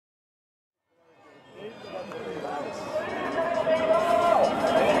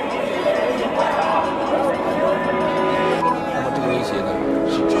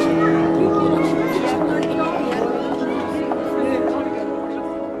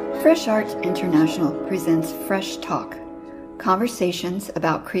Fresh Arts International presents Fresh Talk, conversations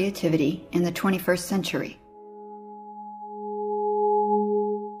about creativity in the 21st century.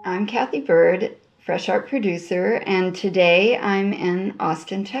 I'm Cathy Byrd, Fresh Art producer, and today I'm in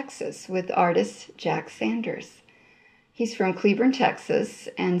Austin, Texas with artist Jack Sanders. He's from Cleburne, Texas,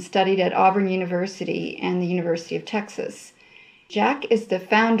 and studied at Auburn University and the University of Texas. Jack is the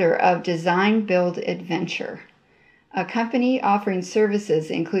founder of DesignBuild Adventure, a company offering services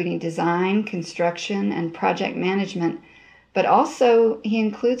including design, construction, and project management, but also he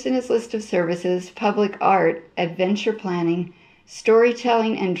includes in his list of services public art, adventure planning,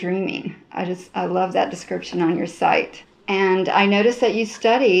 storytelling, and dreaming. I love that description on your site. And I noticed that you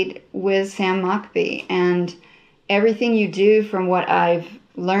studied with Sam Mockbee, and everything you do, from what I've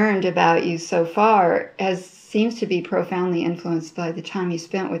learned about you so far, seems to be profoundly influenced by the time you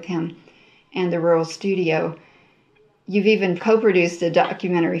spent with him and the Rural Studio. You've even co-produced a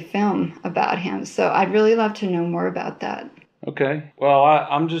documentary film about him, so I'd really love to know more about that. Okay. Well,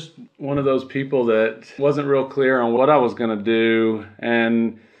 I'm just one of those people that wasn't real clear on what I was going to do,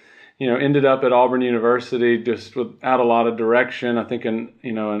 and ended up at Auburn University just without a lot of direction. I think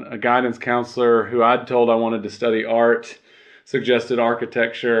a guidance counselor who I'd told I wanted to study art suggested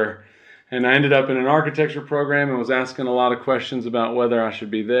architecture, and I ended up in an architecture program and was asking a lot of questions about whether I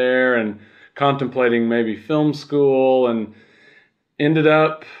should be there and contemplating maybe film school, and ended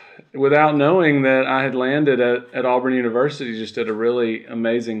up, without knowing, that I had landed at Auburn University just at a really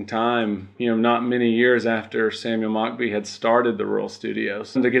amazing time, not many years after Samuel Mockbee had started the Rural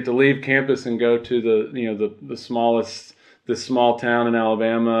Studios. And to get to leave campus and go to the small town in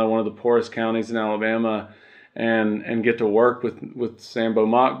Alabama, one of the poorest counties in Alabama, and get to work with Sambo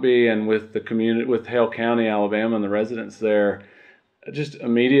Mockbee and with the community, with Hale County, Alabama, and the residents there. Just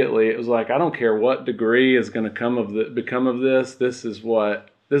immediately, it was like, I don't care what degree is going to become of this. This is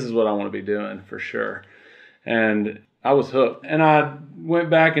what I want to be doing for sure. And I was hooked. And I went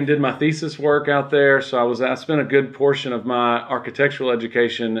back and did my thesis work out there. So I spent a good portion of my architectural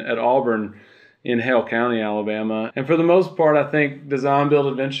education at Auburn in Hale County, Alabama. And for the most part, I think DesignBuild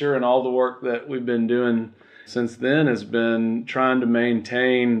Adventure and all the work that we've been doing since then has been trying to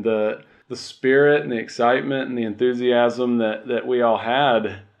maintain the spirit and the excitement and the enthusiasm that we all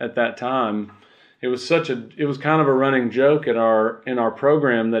had at that time. It was kind of a running joke in our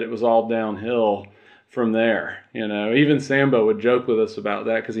program that it was all downhill from there. Even Sambo would joke with us about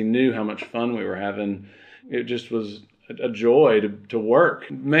that because he knew how much fun we were having. It just was a joy to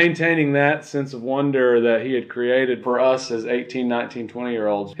work. Maintaining that sense of wonder that he had created for us as 18, 19,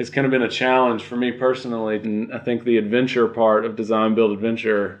 20-year-olds has kind of been a challenge for me personally. And I think the adventure part of DesignBuild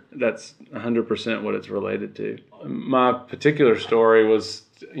Adventure, that's 100% what it's related to. My particular story was,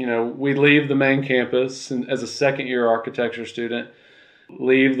 we leave the main campus and as a second-year architecture student,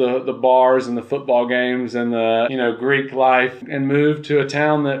 leave the bars and the football games and the Greek life, and move to a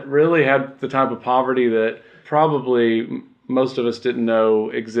town that really had the type of poverty that probably most of us didn't know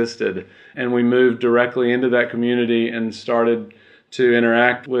existed. And we moved directly into that community and started to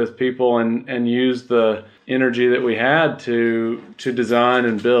interact with people and use the energy that we had to design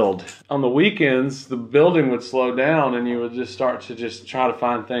and build. On the weekends, the building would slow down and you would just start to just try to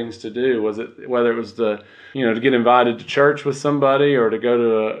find things to do. Whether it was to get invited to church with somebody, or to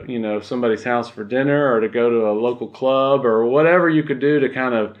go to somebody's house for dinner, or to go to a local club, or whatever you could do to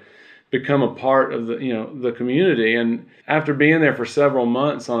kind of become a part of the community. And after being there for several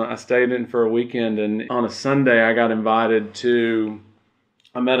months, I stayed in for a weekend, and on a Sunday I got invited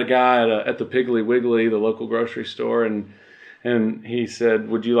I met a guy at the Piggly Wiggly, the local grocery store, and he said,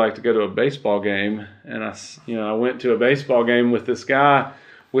 "Would you like to go to a baseball game?" And I went to a baseball game with this guy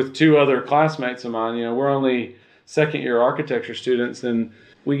with two other classmates of mine. We're only second-year architecture students, and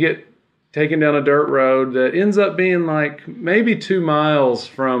we get taken down a dirt road that ends up being like maybe 2 miles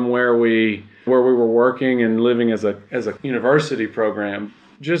from where we were working and living as a university program.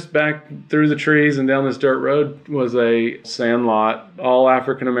 Just back through the trees and down this dirt road was a Sandlot, all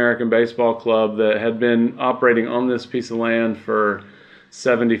African-American baseball club that had been operating on this piece of land for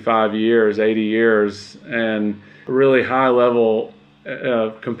 75 years, 80 years, and really high level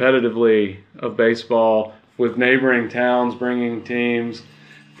competitively of baseball, with neighboring towns bringing teams.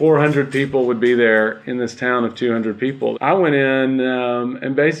 400 people would be there in this town of 200 people. I went in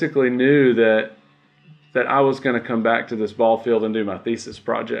and basically knew that I was going to come back to this ball field and do my thesis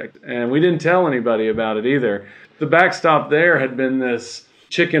project. And we didn't tell anybody about it either. The backstop there had been this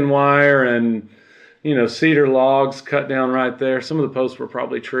chicken wire and, cedar logs cut down right there. Some of the posts were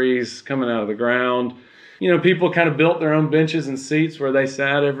probably trees coming out of the ground. People kind of built their own benches and seats where they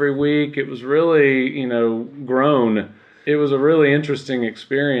sat every week. It was really, grown it was a really interesting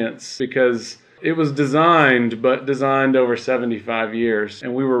experience because it was designed, but designed over 75 years.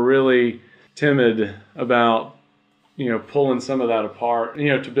 And we were really timid about, pulling some of that apart,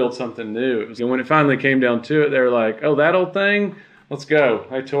 to build something new. When it finally came down to it, they were like, oh, that old thing? Let's go.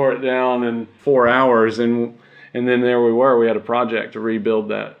 I tore it down in 4 hours, and then there we were. We had a project to rebuild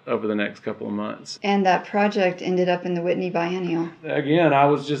that over the next couple of months. And that project ended up in the Whitney Biennial. Again, I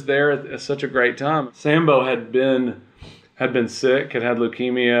was just there at such a great time. Sambo had been sick, had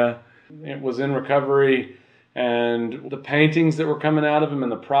leukemia. It was in recovery, and the paintings that were coming out of him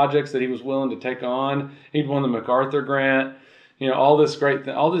and the projects that he was willing to take on. He'd won the MacArthur grant. All this great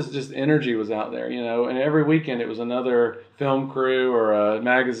thing, all this just energy was out there, and every weekend it was another film crew or a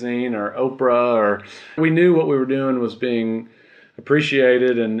magazine or Oprah, or we knew what we were doing was being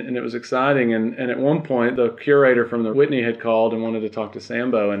appreciated, and it was exciting. And at one point, the curator from the Whitney had called and wanted to talk to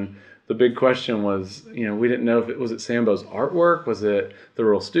Sambo, and the big question was, we didn't know if it was Sambo's artwork, was it the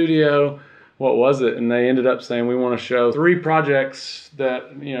Rural Studio, what was it? And they ended up saying, we want to show 3 projects that,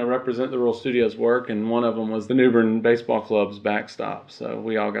 represent the Rural Studio's work. And one of them was the Newbern Baseball Club's backstop. So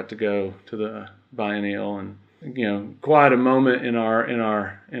we all got to go to the biennial, and, quite a moment in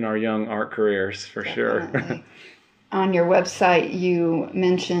our young art careers, for Definitely. sure. On your website, you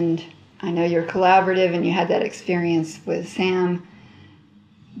mentioned, I know you're collaborative and you had that experience with Sam,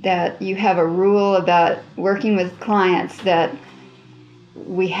 that you have a rule about working with clients that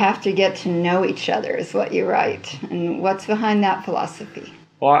we have to get to know each other, is what you write. And what's behind that philosophy?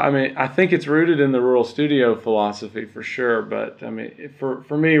 Well, I think it's rooted in the Rural Studio philosophy for sure. But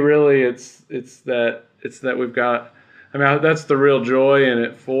for me, really, it's that we've got. That's the real joy in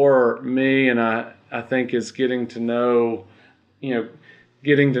it for me, and I think is getting to know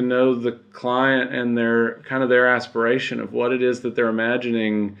the client and their aspiration of what it is that they're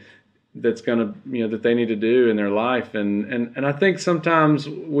imagining that's going to, that they need to do in their life. And I think sometimes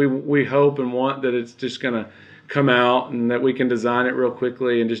we hope and want that it's just going to come out and that we can design it real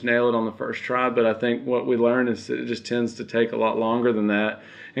quickly and just nail it on the first try. But I think what we learn is that it just tends to take a lot longer than that,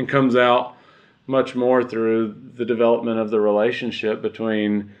 and comes out much more through the development of the relationship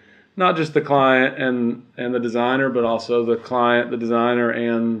between not just the client and the designer, but also the client, the designer,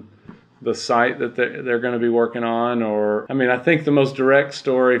 and the site that they're going to be working on. Or, I think the most direct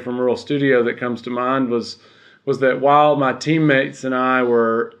story from Rural Studio that comes to mind was that while my teammates and I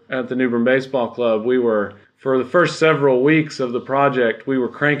were at the Newbern Baseball Club, we were, for the first several weeks of the project, we were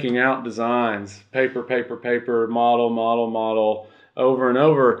cranking out designs, paper, model, over and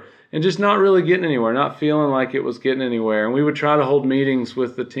over, and just not really getting anywhere, not feeling like it was getting anywhere. And we would try to hold meetings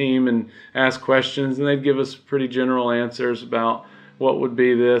with the team and ask questions, and they'd give us pretty general answers about what would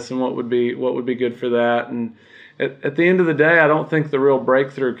be this and what would be good for that. And at the end of the day, I don't think the real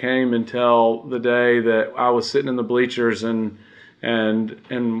breakthrough came until the day that I was sitting in the bleachers and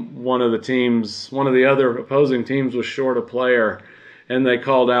one of the other opposing teams was short a player, and they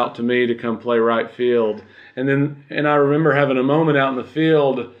called out to me to come play right field. And I remember having a moment out in the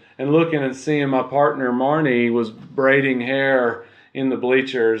field and looking and seeing my partner Marnie was braiding hair in the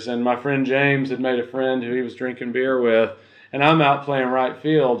bleachers, and my friend James had made a friend who he was drinking beer with, and I'm out playing right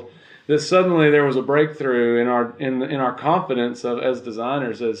field. That suddenly there was a breakthrough in our confidence as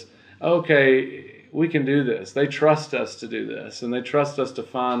designers, as okay, we can do this. They trust us to do this, and they trust us to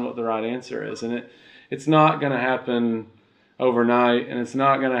find what the right answer is. And it's not going to happen overnight, and it's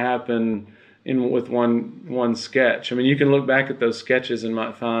not going to happen with one sketch. You can look back at those sketches and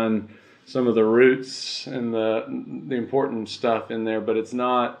might find some of the roots and the important stuff in there, but it's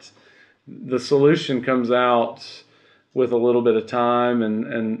not. The solution comes out with a little bit of time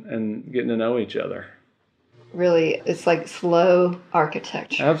and getting to know each other. Really, it's like slow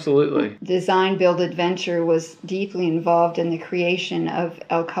architecture. Absolutely. DesignBuild Adventure was deeply involved in the creation of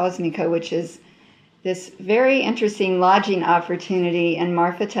El Cosmico, which is this very interesting lodging opportunity in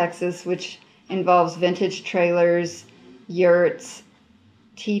Marfa, Texas, which involves vintage trailers, yurts,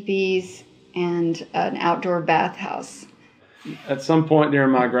 teepees, and an outdoor bathhouse. At some point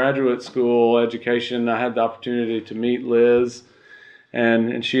during my graduate school education, I had the opportunity to meet Liz,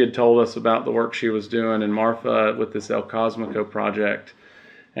 and she had told us about the work she was doing in Marfa with this El Cosmico project.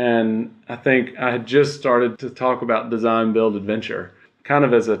 And I think I had just started to talk about DesignBuild Adventure. Kind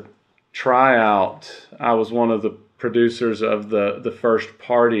of as a tryout, I was one of the producers of the first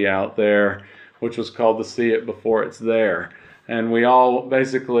party out there, which was called the See It Before It's There. And we all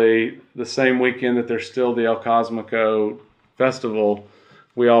basically, the same weekend that there's still the El Cosmico festival,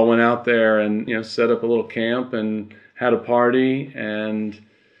 we all went out there and set up a little camp and had a party, and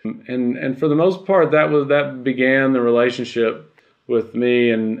for the most part that began the relationship with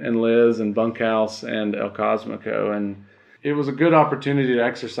me and Liz and Bunkhouse and El Cosmico, it was a good opportunity to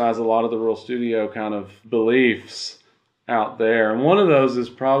exercise a lot of the Rural Studio kind of beliefs out there. And one of those is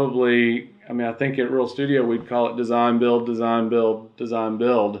probably, I think at Rural Studio we'd call it design, build, design, build, design,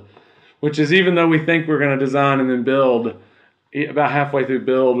 build, which is, even though we think we're going to design and then build, about halfway through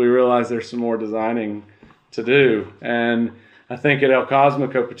build, we realize there's some more designing to do. And I think at El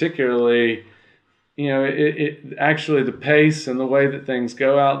Cosmico particularly, it actually, the pace and the way that things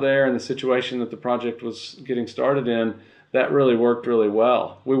go out there and the situation that the project was getting started in, that really worked really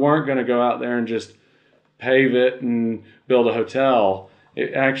well. We weren't going to go out there and just pave it and build a hotel.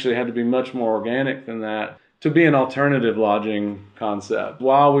 It actually had to be much more organic than that to be an alternative lodging concept.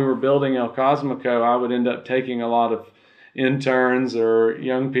 While we were building El Cosmico, I would end up taking a lot of interns or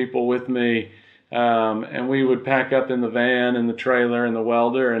young people with me, and we would pack up in the van and the trailer and the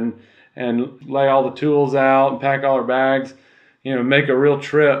welder and lay all the tools out and pack all our bags, make a real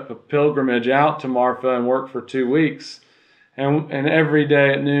trip, a pilgrimage out to Marfa and work for 2 weeks. And every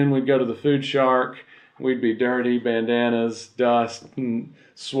day at noon we'd go to the Food Shark. We'd be dirty, bandanas, dust, and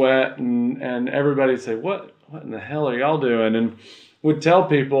sweat, and everybody'd say, what in the hell are y'all doing? And we'd tell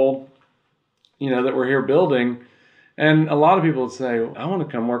people, that we're here building. And a lot of people would say, I want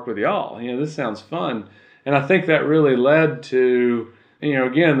to come work with y'all. This sounds fun. And I think that really led to,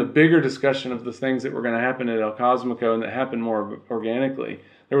 again, the bigger discussion of the things that were going to happen at El Cosmico and that happened more organically.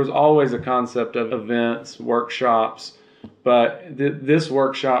 There was always a concept of events, workshops, but this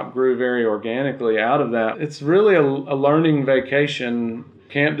workshop grew very organically out of that. It's really a learning vacation.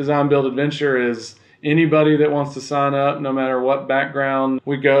 Camp Design Build Adventure is anybody that wants to sign up, no matter what background.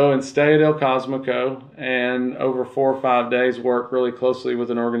 We go and stay at El Cosmico, and over 4 or 5 days work really closely with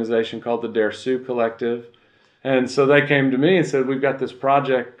an organization called the Dersu Collective. And so they came to me and said, we've got this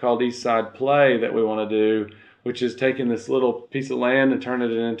project called East Side Play that we want to do, which is taking this little piece of land and turning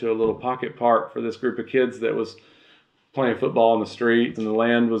it into a little pocket park for this group of kids that was playing football in the streets, and the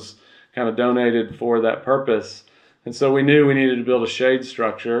land was kind of donated for that purpose. And so we knew we needed to build a shade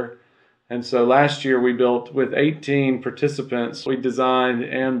structure. And so last year we built, with 18 participants, we designed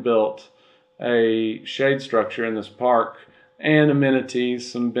and built a shade structure in this park and amenities,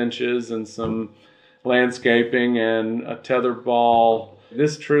 some benches and some landscaping and a tetherball.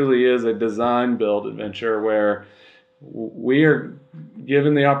 This truly is a design build adventure where we are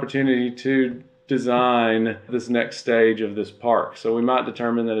given the opportunity to design this next stage of this park. So we might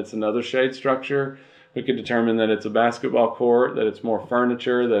determine that it's another shade structure. We could determine that it's a basketball court, that it's more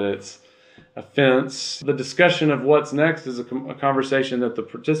furniture, that it's a fence. The discussion of what's next is a conversation that the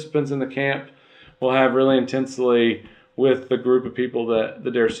participants in the camp will have really intensely with the group of people, that the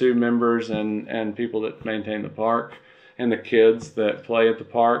Dersu members and people that maintain the park and the kids that play at the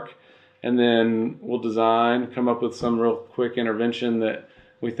park. And then we'll design, come up with some real quick intervention that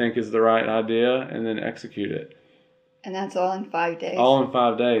we think is the right idea, and then execute it. And that's all in 5 days? All in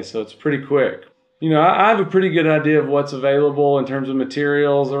 5 days, so it's pretty quick. I have a pretty good idea of what's available in terms of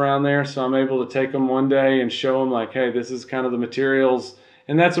materials around there, so I'm able to take them one day and show them, like, hey, this is kind of the materials.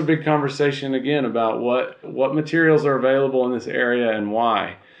 And that's a big conversation, again, about what materials are available in this area and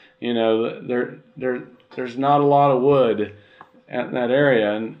why. There's not a lot of wood in that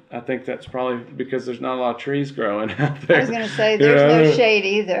area, and I think that's probably because there's not a lot of trees growing out there. I was going to say, there's no shade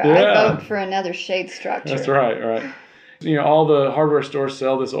either. Yeah. I vote for another shade structure. That's right. All the hardware stores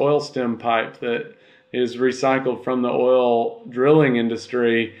sell this oil stem pipe that is recycled from the oil drilling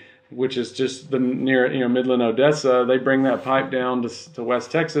industry, which is just near Midland, Odessa. They bring that pipe down to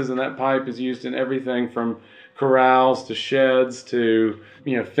West Texas, and that pipe is used in everything from corrals to sheds to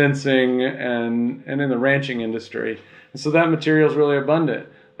fencing and in the ranching industry. And so that material is really abundant.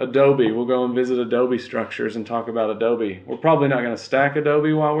 Adobe, we'll go and visit adobe structures and talk about adobe. We're probably not going to stack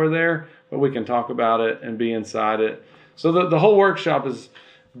adobe while we're there, but we can talk about it and be inside it. So the whole workshop is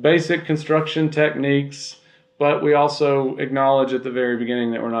basic construction techniques, but we also acknowledge at the very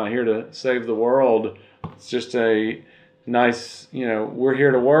beginning that we're not here to save the world. It's just a nice, we're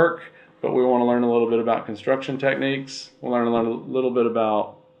here to work, but we want to learn a little bit about construction techniques. We'll learn a little bit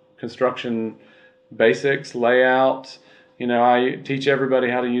about construction basics, layout. I teach everybody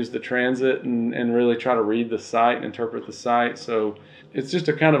how to use the transit and really try to read the site and interpret the site. So it's just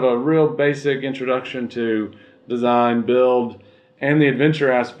a kind of a real basic introduction to design, build, and the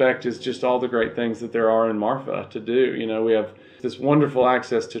adventure aspect is just all the great things that there are in Marfa to do. We have this wonderful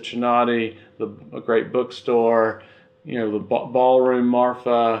access to Chinati, a great bookstore, the ballroom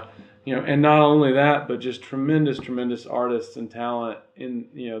Marfa, and not only that, but just tremendous artists and talent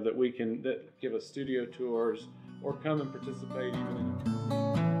that give us studio tours or come and participate even in.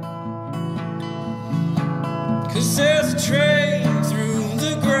 'Cause there's a train through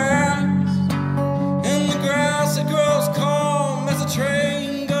the grass, and the grass that grows cold.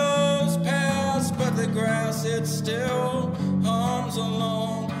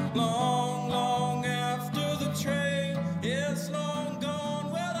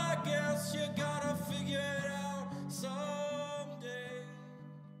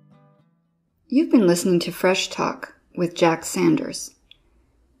 You've been listening to Fresh Talk with Jack Sanders.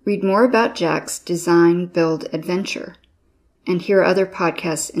 Read more about Jack's DesignBuild Adventure and hear other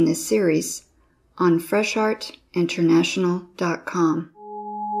podcasts in this series on freshartinternational.com.